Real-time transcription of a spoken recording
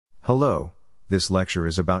Hello, this lecture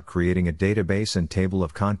is about creating a database and table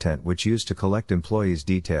of content which used to collect employees'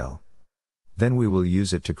 detail. Then we will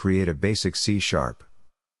use it to create a basic C#.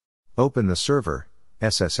 Open the server,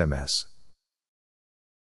 SSMS.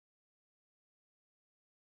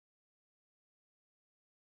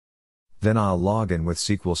 Then I'll log in with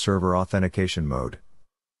SQL Server authentication mode.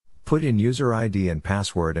 Put in user ID and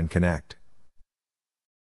password and connect.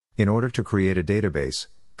 In order to create a database,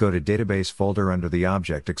 go to Database folder under the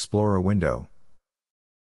Object Explorer window.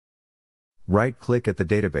 Right-click at the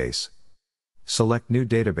database. Select New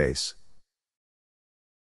Database.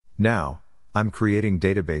 Now, I'm creating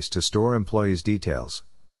database to store employees' details.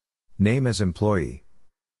 Name as employee.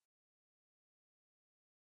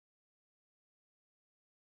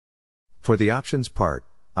 For the options part,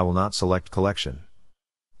 I will not select collection.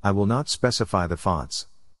 I will not specify the fonts.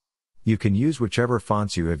 You can use whichever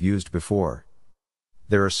fonts you have used before.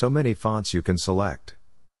 There are so many fonts you can select.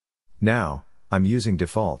 Now, I'm using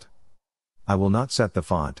default. I will not set the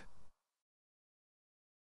font.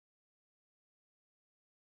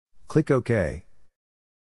 Click OK.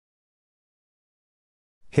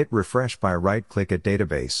 Hit refresh by right-click at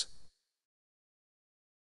database.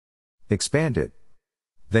 Expand it.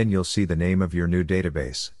 Then you'll see the name of your new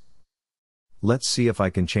database. Let's see if I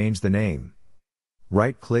can change the name.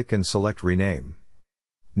 Right-click and select Rename.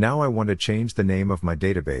 Now I want to change the name of my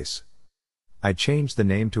database. I change the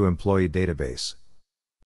name to Employee Database.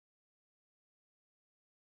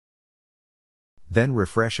 Then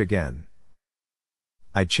refresh again.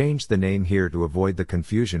 I changed the name here to avoid the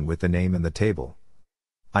confusion with the name in the table.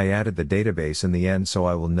 I added the database in the end so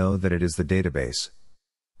I will know that it is the database.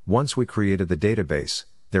 Once we created the database,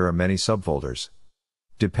 there are many subfolders.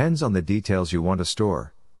 Depends on the details you want to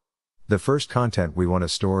store. The first content we want to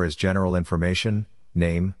store is general information,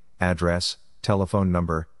 name, address, telephone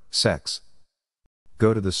number, sex.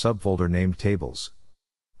 Go to the subfolder named Tables.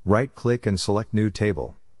 Right-click and select New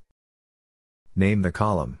Table. Name the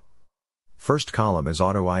column. First column is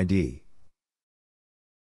Auto ID.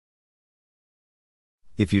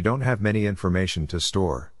 If you don't have many information to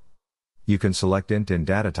store, you can select int in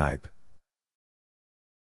data type.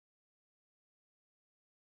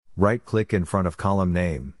 Right-click in front of column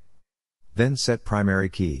name. Then set primary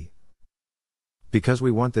key. Because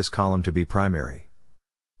we want this column to be primary.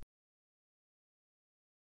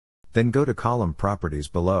 Then go to column properties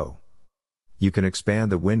below. You can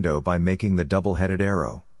expand the window by making the double-headed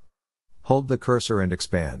arrow. Hold the cursor and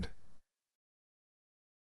expand.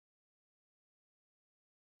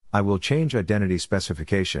 I will change identity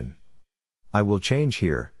specification. I will change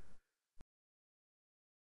here.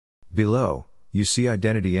 Below, you see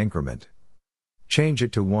identity increment. Change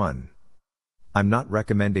it to 1. I'm not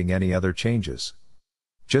recommending any other changes.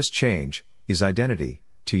 Just change, is identity,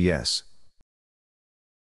 to yes.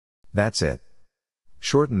 That's it.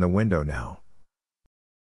 Shorten the window now.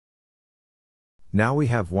 Now we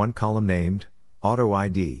have one column named, Auto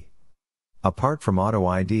ID. Apart from Auto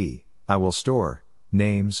ID, I will store,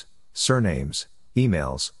 names, surnames,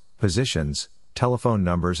 emails, positions, telephone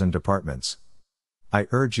numbers and departments. I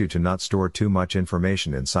urge you to not store too much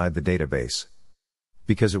information inside the database,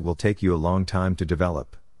 because it will take you a long time to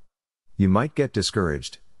develop. You might get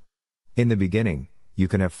discouraged. In the beginning, you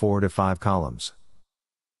can have 4 to 5 columns.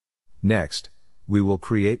 Next, we will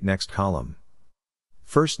create next column.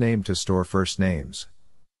 First name to store first names.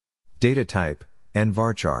 Data type,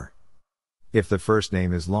 nvarchar. If the first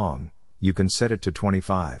name is long, you can set it to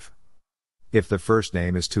 25. If the first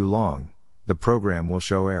name is too long, the program will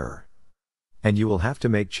show error. And you will have to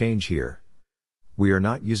make change here. We are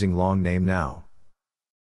not using long name now.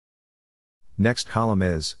 Next column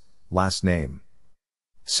is, last name.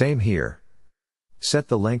 Same here. Set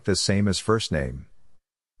the length as same as first name.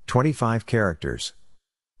 25 characters.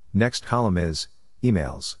 Next column is,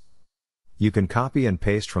 emails. You can copy and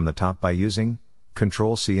paste from the top by using,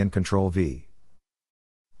 Ctrl-C and Ctrl-V.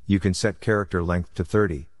 You can set character length to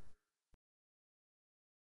 30.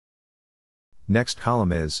 Next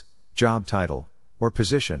column is, job title, or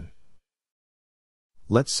position.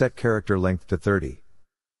 Let's set character length to 30.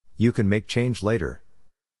 You can make change later.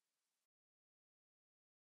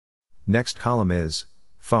 Next column is,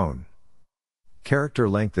 phone. Character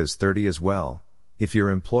length is 30 as well. If your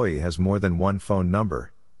employee has more than one phone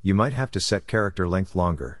number, you might have to set character length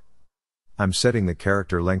longer. I'm setting the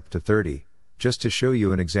character length to 30, just to show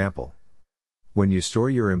you an example. When you store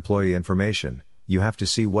your employee information, you have to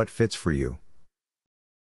see what fits for you.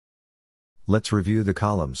 Let's review the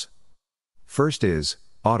columns. First is,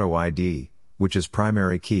 Auto ID, which is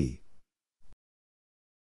primary key.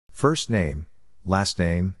 First name, last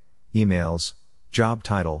name, emails, job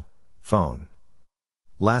title, phone.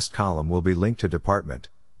 Last column will be linked to department,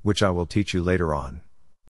 which I will teach you later on.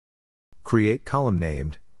 Create column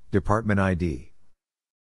named Department ID.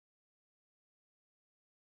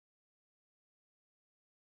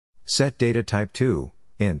 Set data type to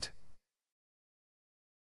int.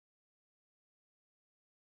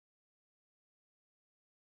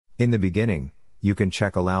 In the beginning, you can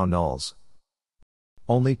check allow nulls.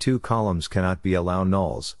 Only 2 columns cannot be allow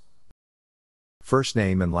nulls. First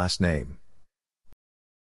name and last name.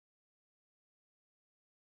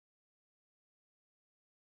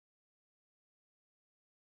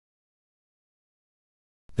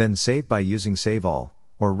 Then save by using Save All,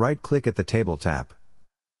 or right-click at the Table tab.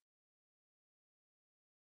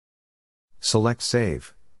 Select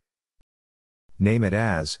Save. Name it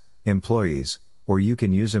as Employees, or you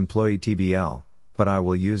can use Employee TBL, but I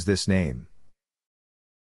will use this name.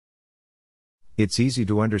 It's easy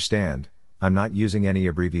to understand, I'm not using any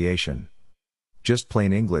abbreviation. Just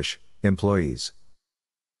plain English, Employees.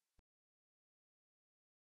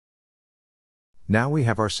 Now we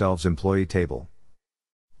have ourselves Employee Table.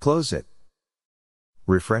 Close it.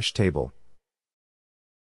 Refresh Table.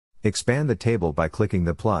 Expand the table by clicking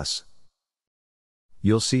the plus.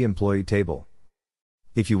 You'll see Employee Table.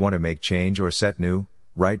 If you want to make change or set new,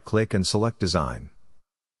 right-click and select Design.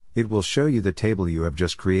 It will show you the table you have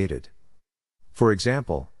just created. For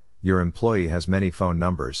example, your employee has many phone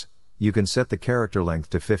numbers, you can set the character length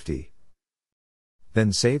to 50.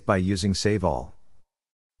 Then save by using Save All.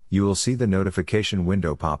 You will see the notification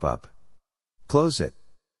window pop up. Close it.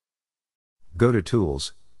 Go to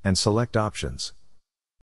Tools, and select Options.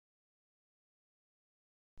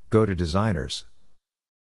 Go to Designers.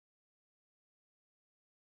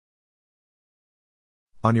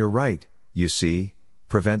 On your right, you see,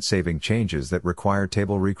 Prevent saving changes that require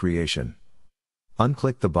table recreation.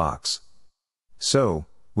 Unclick the box. So,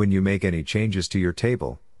 when you make any changes to your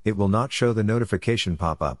table, it will not show the notification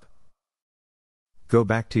pop-up. Go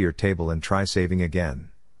back to your table and try saving again.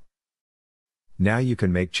 Now you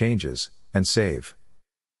can make changes, and save.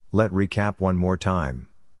 Let recap one more time.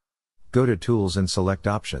 Go to Tools and select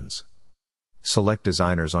Options. Select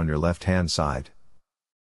Designers on your left-hand side.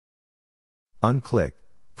 Unclick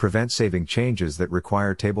Prevent saving changes that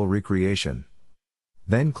require table recreation.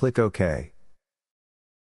 Then click OK.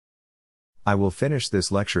 I will finish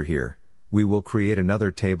this lecture here. We will create another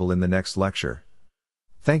table in the next lecture.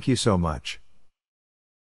 Thank you so much.